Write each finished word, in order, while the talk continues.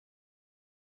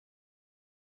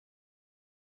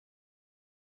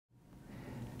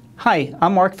Hi,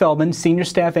 I'm Mark Feldman, Senior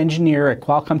Staff Engineer at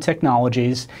Qualcomm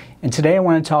Technologies, and today I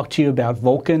want to talk to you about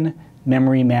Vulkan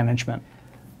memory management.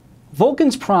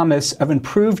 Vulkan's promise of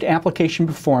improved application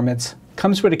performance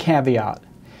comes with a caveat.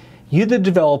 You, the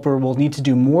developer, will need to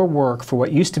do more work for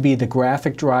what used to be the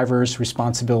graphic driver's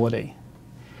responsibility.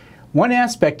 One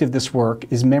aspect of this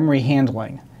work is memory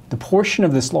handling. The portion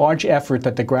of this large effort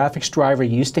that the graphics driver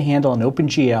used to handle in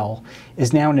OpenGL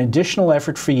is now an additional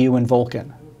effort for you in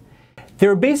Vulkan. There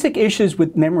are basic issues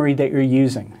with memory that you're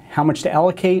using: how much to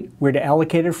allocate, where to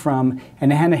allocate it from,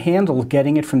 and how to handle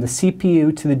getting it from the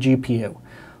CPU to the GPU.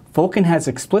 Vulkan has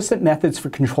explicit methods for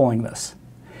controlling this.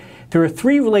 There are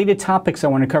three related topics I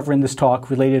want to cover in this talk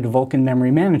related to Vulkan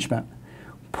memory management.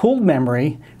 Pooled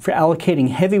memory for allocating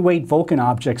heavyweight Vulkan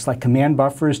objects like command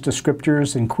buffers,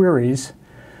 descriptors, and queries.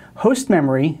 Host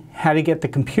memory, how to get the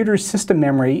computer's system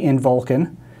memory in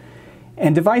Vulkan.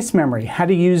 And device memory, how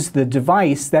to use the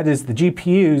device, that is the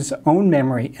GPU's own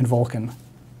memory in Vulkan.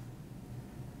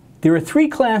 There are three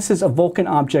classes of Vulkan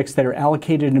objects that are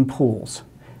allocated in pools: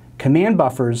 command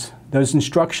buffers, those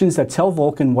instructions that tell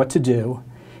Vulkan what to do;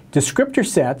 descriptor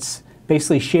sets,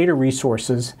 basically shader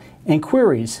resources; and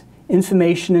queries,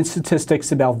 information and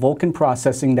statistics about Vulkan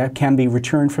processing that can be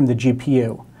returned from the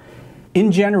GPU.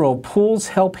 In general, pools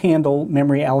help handle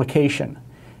memory allocation.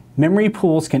 Memory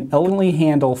pools can elegantly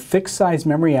handle fixed-size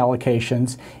memory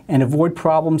allocations and avoid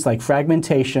problems like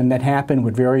fragmentation that happen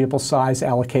with variable size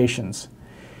allocations.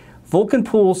 Vulkan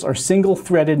pools are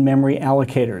single-threaded memory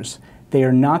allocators. They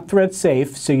are not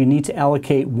thread-safe, so you need to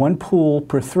allocate one pool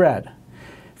per thread.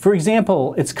 For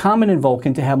example, it's common in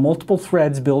Vulkan to have multiple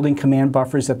threads building command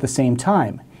buffers at the same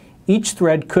time. Each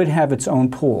thread could have its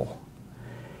own pool.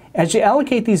 As you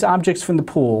allocate these objects from the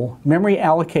pool, memory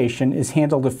allocation is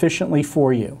handled efficiently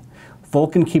for you.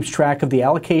 Vulkan keeps track of the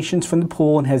allocations from the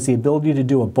pool and has the ability to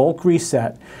do a bulk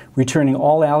reset, returning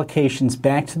all allocations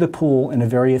back to the pool in a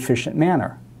very efficient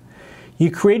manner.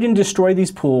 You create and destroy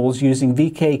these pools using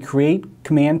VK create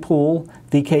command pool,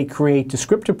 VK create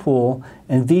descriptor pool,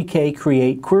 and VK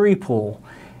create query pool,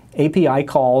 API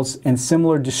calls, and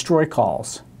similar destroy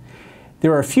calls.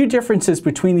 There are a few differences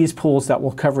between these pools that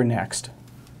we'll cover next.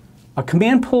 A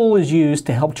command pool is used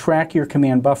to help track your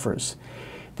command buffers.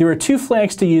 There are two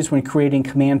flags to use when creating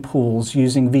command pools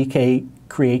using VK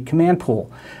create command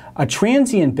pool. A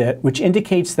transient bit, which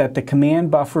indicates that the command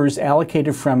buffers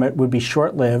allocated from it would be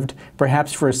short-lived,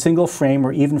 perhaps for a single frame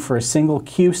or even for a single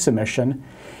queue submission,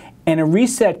 and a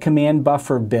reset command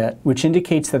buffer bit, which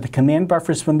indicates that the command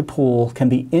buffers from the pool can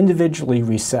be individually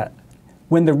reset.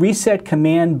 When the reset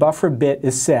command buffer bit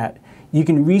is set, you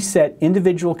can reset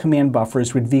individual command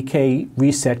buffers with VK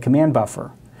reset command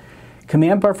buffer.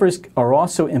 Command buffers are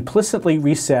also implicitly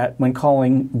reset when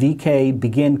calling VK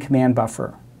begin command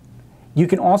buffer. You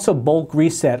can also bulk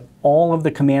reset all of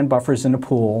the command buffers in a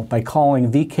pool by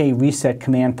calling VK reset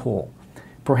command pool,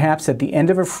 perhaps at the end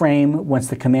of a frame once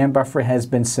the command buffer has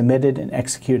been submitted and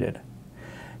executed.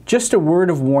 Just a word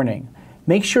of warning: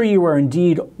 make sure you are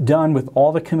indeed done with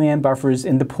all the command buffers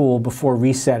in the pool before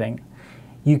resetting.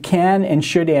 You can and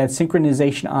should add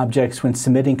synchronization objects when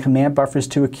submitting command buffers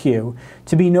to a queue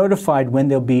to be notified when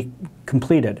they'll be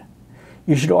completed.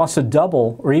 You should also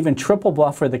double or even triple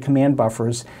buffer the command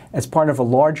buffers as part of a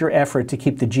larger effort to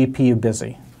keep the GPU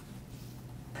busy.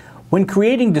 When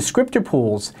creating descriptor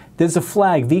pools, there's a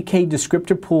flag VK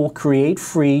descriptor pool create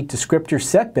free descriptor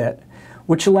set bit,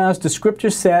 which allows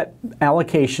descriptor set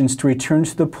allocations to return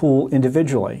to the pool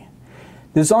individually.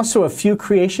 There's also a few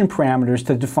creation parameters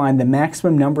to define the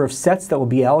maximum number of sets that will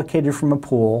be allocated from a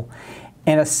pool,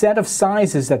 and a set of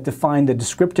sizes that define the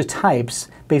descriptor types,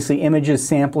 basically images,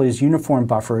 samplers, uniform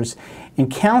buffers,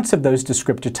 and counts of those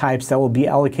descriptor types that will be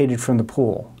allocated from the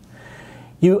pool.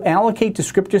 You allocate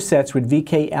descriptor sets with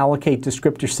VK allocate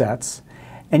descriptor sets,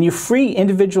 and you free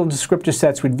individual descriptor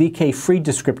sets with VK free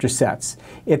descriptor sets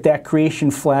if that creation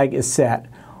flag is set,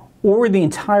 or the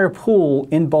entire pool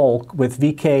in bulk with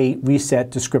VK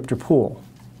reset descriptor pool.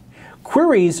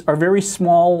 Queries are very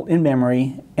small in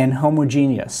memory and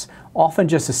homogeneous, often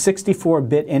just a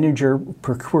 64-bit integer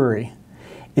per query.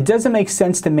 It doesn't make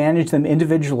sense to manage them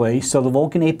individually, so the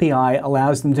Vulkan API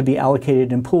allows them to be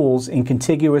allocated in pools in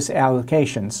contiguous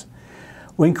allocations.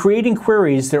 When creating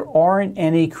queries, there aren't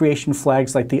any creation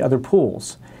flags like the other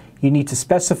pools. You need to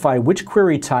specify which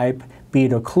query type, be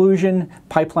it occlusion,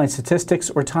 pipeline statistics,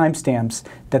 or timestamps,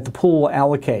 that the pool will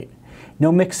allocate.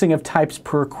 No mixing of types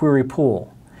per query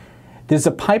pool. There's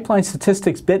a pipeline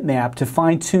statistics bitmap to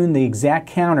fine-tune the exact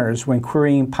counters when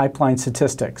querying pipeline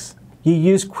statistics. You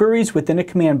use queries within a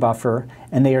command buffer,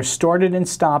 and they are started and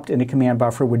stopped in a command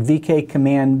buffer with VK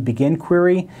command begin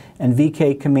query and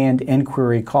VK command end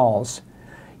query calls.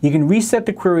 You can reset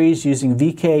the queries using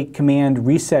VK command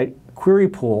reset query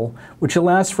pool, which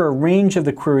allows for a range of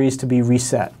the queries to be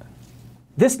reset.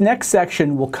 This next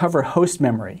section will cover host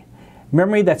memory,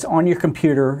 memory that's on your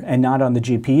computer and not on the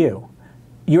GPU.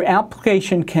 Your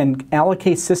application can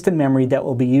allocate system memory that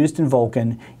will be used in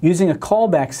Vulkan using a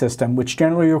callback system, which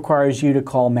generally requires you to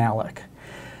call malloc.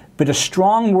 But a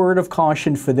strong word of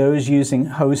caution for those using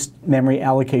host memory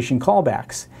allocation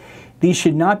callbacks. These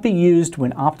should not be used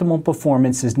when optimal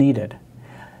performance is needed.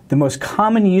 The most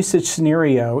common usage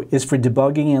scenario is for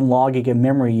debugging and logging of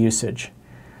memory usage.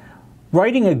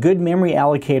 Writing a good memory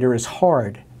allocator is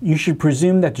hard. You should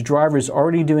presume that the driver is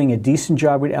already doing a decent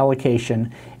job with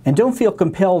allocation and don't feel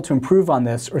compelled to improve on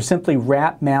this or simply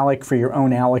wrap malloc for your own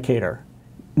allocator.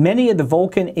 Many of the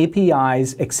Vulkan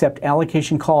APIs accept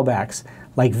allocation callbacks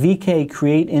like VK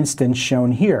create instance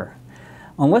shown here.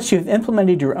 Unless you've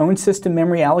implemented your own system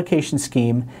memory allocation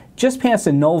scheme, just pass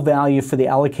a null value for the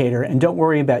allocator and don't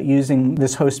worry about using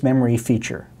this host memory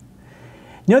feature.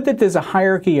 Note that there's a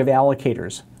hierarchy of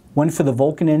allocators, one for the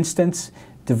Vulkan instance,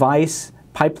 device,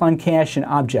 pipeline cache, and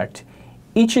object.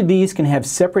 Each of these can have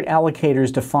separate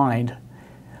allocators defined.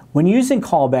 When using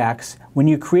callbacks, when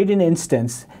you create an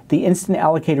instance, the instant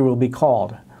allocator will be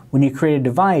called. When you create a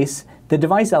device, the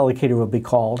device allocator will be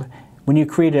called. When you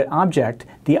create an object,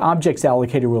 the object's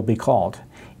allocator will be called.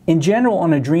 In general,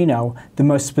 on Adreno, the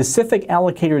most specific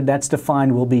allocator that's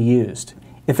defined will be used.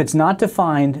 If it's not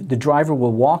defined, the driver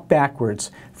will walk backwards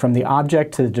from the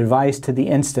object to the device to the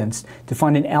instance to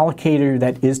find an allocator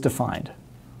that is defined.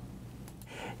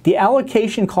 The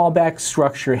allocation callback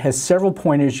structure has several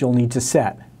pointers you'll need to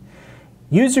set.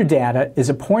 User data is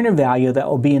a pointer value that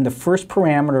will be in the first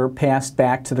parameter passed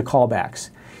back to the callbacks.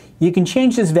 You can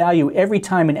change this value every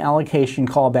time an allocation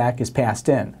callback is passed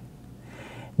in.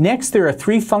 Next, there are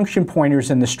 3 function pointers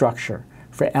in the structure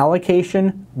for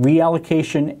allocation,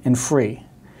 reallocation, and free.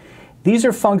 These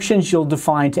are functions you'll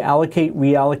define to allocate,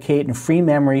 reallocate, and free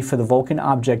memory for the Vulkan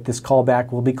object this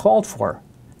callback will be called for.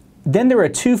 Then there are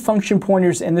 2 function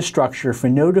pointers in the structure for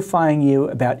notifying you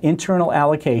about internal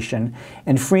allocation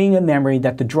and freeing a memory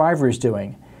that the driver is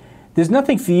doing. There's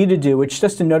nothing for you to do, it's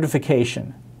just a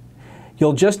notification.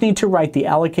 You'll just need to write the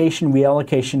allocation,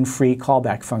 reallocation, free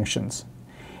callback functions.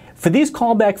 For these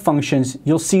callback functions,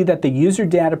 you'll see that the user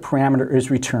data parameter is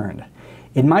returned.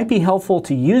 It might be helpful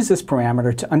to use this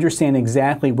parameter to understand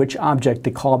exactly which object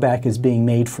the callback is being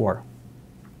made for.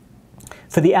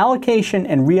 For the allocation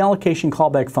and reallocation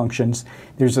callback functions,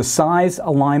 there's a size,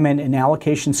 alignment, and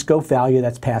allocation scope value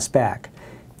that's passed back.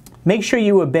 Make sure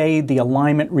you obey the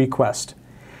alignment request.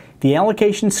 The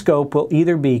allocation scope will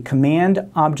either be command,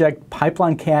 object,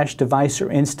 pipeline cache, device, or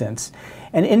instance,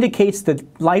 and indicates the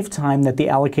lifetime that the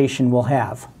allocation will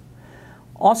have.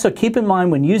 Also, keep in mind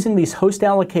when using these host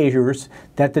allocators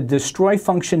that the destroy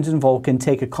functions in Vulkan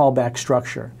take a callback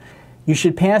structure. You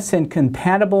should pass in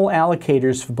compatible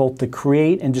allocators for both the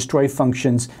create and destroy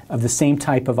functions of the same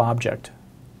type of object.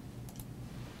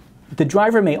 The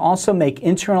driver may also make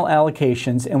internal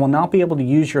allocations and will not be able to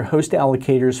use your host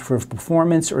allocators for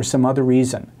performance or some other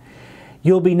reason.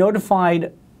 You'll be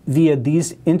notified via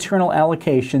these internal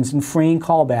allocations and freeing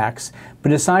callbacks,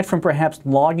 but aside from perhaps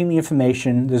logging the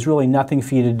information, there's really nothing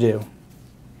for you to do.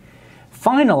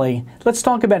 Finally, let's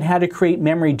talk about how to create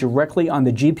memory directly on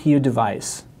the GPU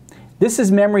device. This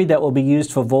is memory that will be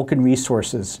used for Vulkan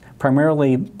resources,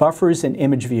 primarily buffers and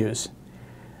image views.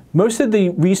 Most of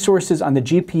the resources on the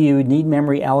GPU need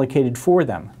memory allocated for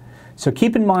them, so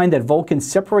keep in mind that Vulkan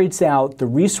separates out the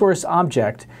resource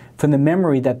object from the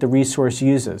memory that the resource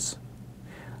uses.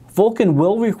 Vulkan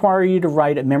will require you to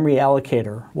write a memory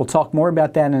allocator. We'll talk more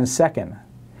about that in a second.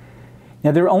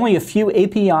 Now, there are only a few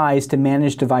APIs to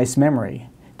manage device memory.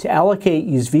 To allocate,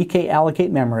 use VK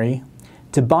allocate memory.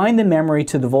 To bind the memory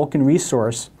to the Vulkan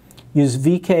resource, use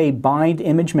VK bind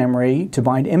image memory to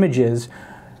bind images,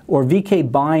 or VK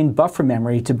bind buffer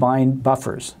memory to bind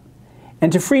buffers.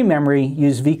 And to free memory,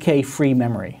 use VK free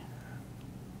memory.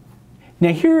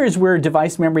 Now here is where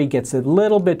device memory gets a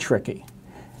little bit tricky.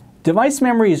 Device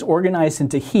memory is organized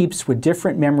into heaps with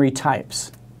different memory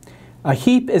types. A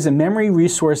heap is a memory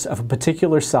resource of a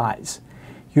particular size.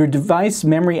 Your device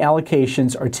memory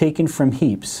allocations are taken from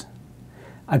heaps.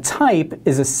 A type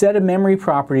is a set of memory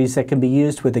properties that can be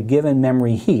used with a given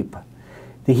memory heap.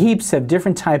 The heaps have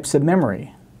different types of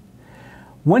memory.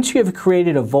 Once you have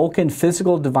created a Vulkan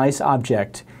physical device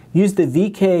object, use the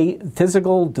VK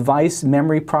Physical Device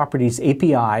Memory Properties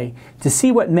API to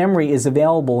see what memory is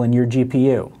available in your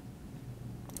GPU.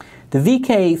 The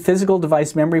VK Physical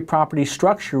Device Memory Properties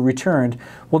structure returned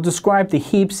will describe the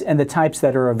heaps and the types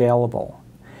that are available.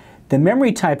 The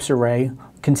memory types array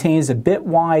contains a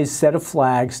bitwise set of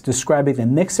flags describing the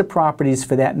mix of properties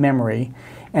for that memory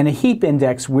and a heap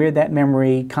index where that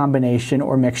memory combination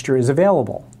or mixture is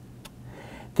available.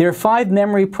 There are 5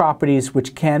 memory properties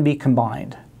which can be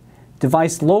combined.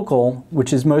 Device local,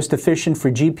 which is most efficient for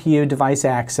GPU device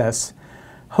access.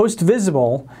 Host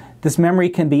visible, this memory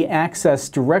can be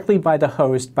accessed directly by the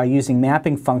host by using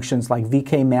mapping functions like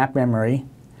vkMapMemory.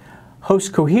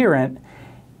 Host coherent,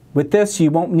 with this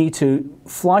you won't need to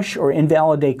flush or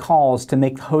invalidate calls to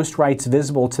make the host writes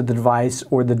visible to the device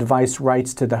or the device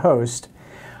writes to the host.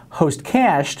 Host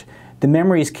cached, the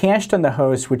memory is cached on the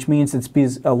host, which means it's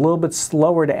a little bit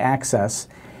slower to access.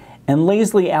 And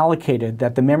lazily allocated,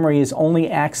 that the memory is only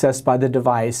accessed by the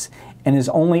device and is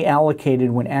only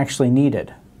allocated when actually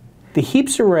needed. The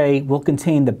heaps array will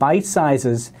contain the byte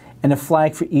sizes and a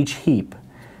flag for each heap.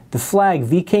 The flag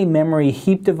vkMemory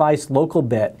heap device local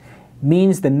bit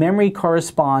means the memory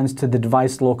corresponds to the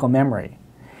device local memory.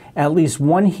 At least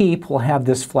one heap will have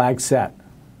this flag set.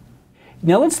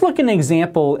 Now let's look at an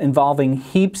example involving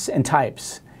heaps and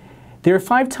types. There are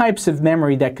 5 types of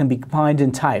memory that can be combined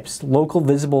in types: local,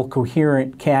 visible,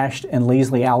 coherent, cached, and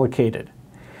lazily allocated.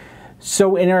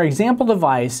 So in our example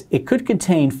device, it could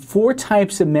contain 4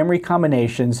 types of memory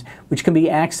combinations which can be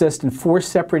accessed in 4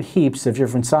 separate heaps of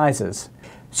different sizes.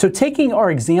 So taking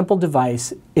our example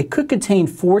device, it could contain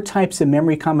 4 types of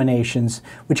memory combinations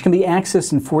which can be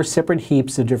accessed in 4 separate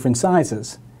heaps of different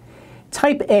sizes.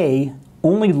 Type A,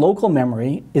 only local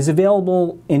memory, is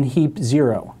available in heap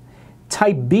 0.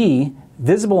 Type B,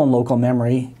 visible in local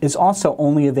memory, is also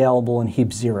only available in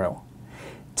heap 0.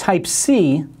 Type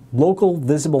C, local,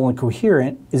 visible, and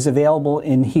coherent, is available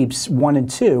in heaps 1 and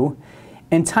 2.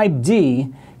 And type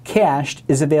D, cached,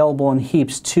 is available in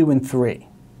heaps 2 and 3.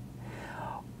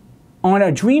 On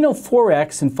Adreno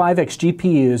 4X and 5X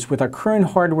GPUs with our current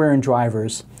hardware and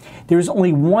drivers, there is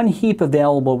only one heap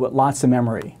available with lots of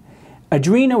memory.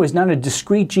 Adreno is not a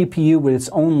discrete GPU with its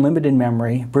own limited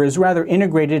memory, but is rather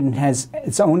integrated and has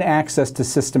its own access to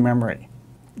system memory.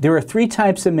 There are 3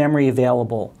 types of memory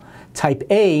available: Type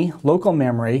A, local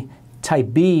memory;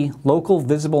 Type B, local,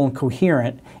 visible, and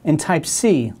coherent; and Type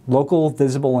C, local,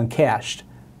 visible, and cached.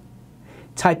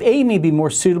 Type A may be more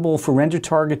suitable for render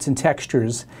targets and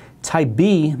textures. Type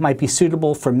B might be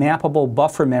suitable for mappable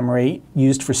buffer memory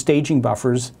used for staging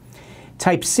buffers.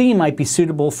 Type C might be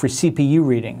suitable for CPU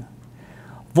reading.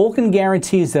 Vulkan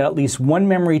guarantees that at least one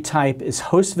memory type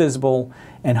is host visible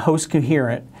and host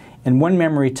coherent, and one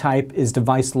memory type is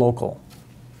device local.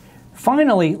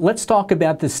 Finally, let's talk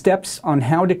about the steps on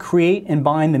how to create and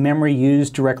bind the memory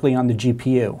used directly on the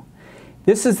GPU.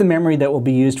 This is the memory that will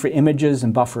be used for images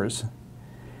and buffers.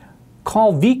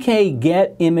 Call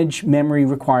vkGetImageMemory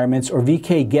requirements or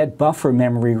vkGetBuffer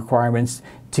memory requirements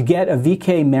to get a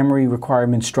vkMemory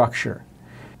requirement structure.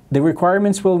 The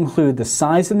requirements will include the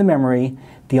size of the memory,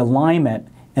 the alignment,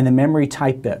 and the memory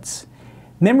type bits.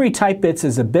 Memory type bits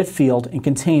is a bit field and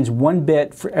contains 1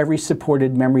 bit for every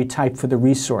supported memory type for the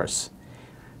resource.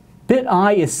 Bit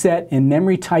I is set in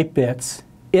memory type bits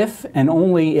if and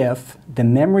only if the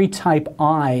memory type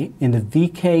I in the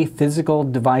VK physical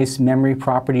device memory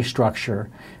property structure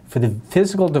for the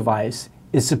physical device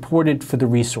is supported for the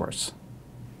resource.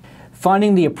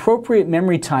 Finding the appropriate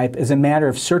memory type is a matter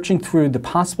of searching through the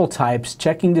possible types,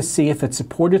 checking to see if it's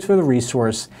supported for the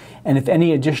resource and if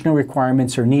any additional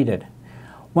requirements are needed.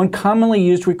 One commonly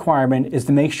used requirement is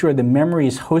to make sure the memory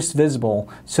is host visible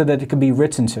so that it can be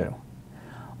written to.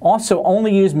 Also,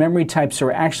 only use memory types that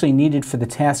are actually needed for the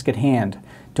task at hand.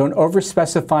 Don't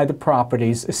overspecify the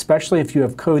properties, especially if you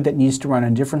have code that needs to run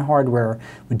on different hardware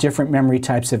with different memory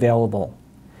types available.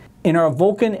 In our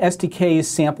Vulkan SDK's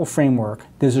sample framework,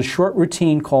 there's a short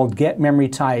routine called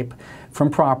getMemoryType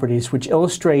from properties which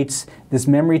illustrates this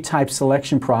memory type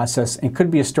selection process and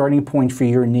could be a starting point for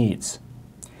your needs.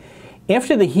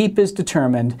 After the heap is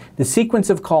determined, the sequence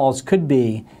of calls could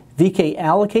be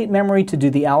vkAllocateMemory to do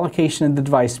the allocation of the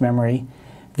device memory,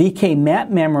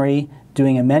 vkMapMemory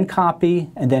doing a memcopy,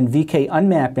 and then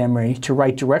vkUnmapMemory to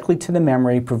write directly to the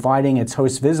memory, providing it's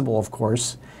host visible, of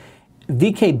course,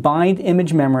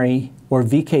 vkBindImageMemory or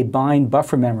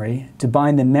vkBindBufferMemory to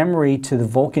bind the memory to the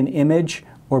Vulkan image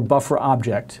or buffer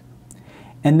object,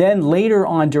 and then later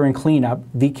on during cleanup,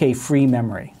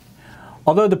 vkFreeMemory.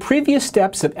 Although the previous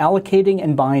steps of allocating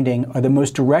and binding are the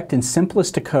most direct and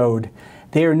simplest to code,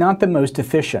 they are not the most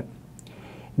efficient.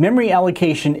 Memory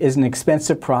allocation is an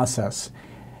expensive process.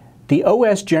 The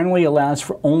OS generally allows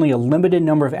for only a limited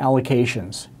number of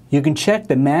allocations. You can check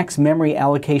the max memory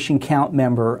allocation count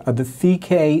member of the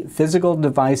VK physical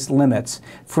device limits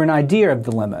for an idea of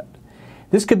the limit.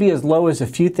 This could be as low as a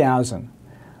few thousand.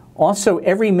 Also,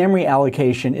 every memory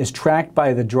allocation is tracked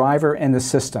by the driver and the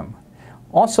system.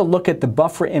 Also look at the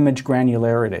buffer image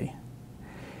granularity.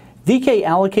 VK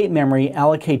Allocate memory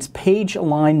allocates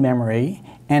page-aligned memory,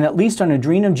 and at least on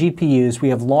Adreno GPUs we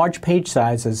have large page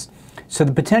sizes, so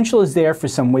the potential is there for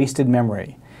some wasted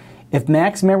memory. If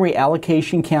max memory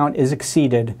allocation count is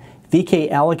exceeded,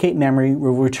 VK Allocate memory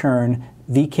will return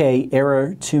VK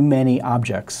error too many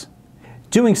objects.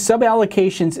 Doing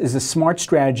suballocations is a smart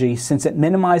strategy since it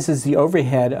minimizes the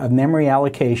overhead of memory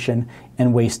allocation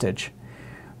and wastage.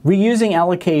 Reusing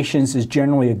allocations is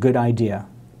generally a good idea.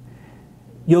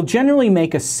 You'll generally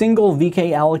make a single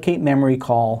VK Allocate memory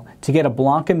call to get a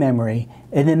block of memory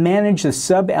and then manage the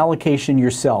suballocation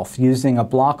yourself using a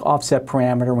block offset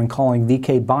parameter when calling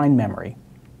VK bind memory.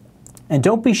 And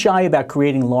don't be shy about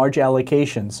creating large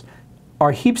allocations.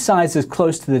 Our heap size is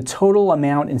close to the total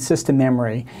amount in system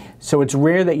memory, so it's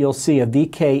rare that you'll see a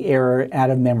VK error out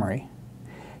of memory.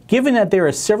 Given that there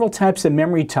are several types of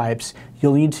memory types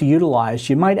you'll need to utilize,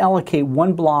 you might allocate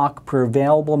one block per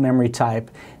available memory type,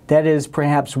 that is,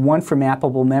 perhaps one for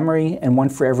mappable memory and one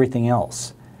for everything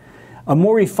else. A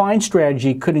more refined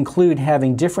strategy could include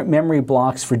having different memory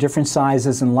blocks for different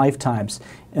sizes and lifetimes,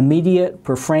 immediate,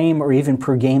 per frame, or even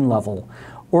per game level,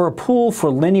 or a pool for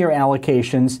linear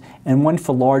allocations and one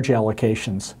for large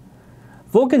allocations.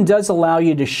 Vulkan does allow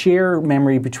you to share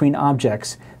memory between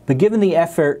objects, but given the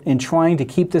effort in trying to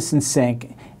keep this in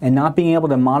sync and not being able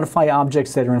to modify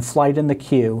objects that are in flight in the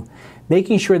queue,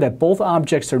 making sure that both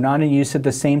objects are not in use at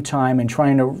the same time and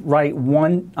trying to write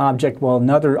one object while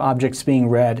another object's being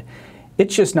read,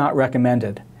 it's just not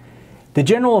recommended. The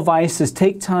general advice is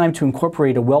take time to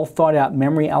incorporate a well thought out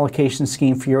memory allocation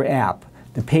scheme for your app.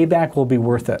 The payback will be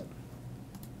worth it.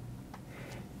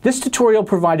 This tutorial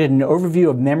provided an overview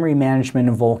of memory management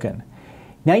in Vulkan.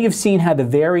 Now you've seen how the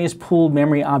various pooled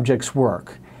memory objects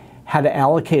work, how to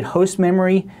allocate host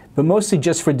memory, but mostly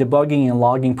just for debugging and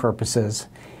logging purposes,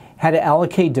 how to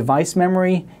allocate device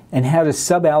memory, and how to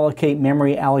suballocate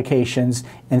memory allocations,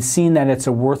 and seen that it's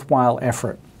a worthwhile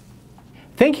effort.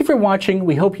 Thank you for watching.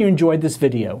 We hope you enjoyed this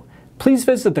video. Please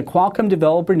visit the Qualcomm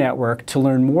Developer Network to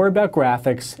learn more about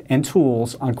graphics and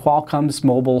tools on Qualcomm's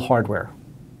mobile hardware.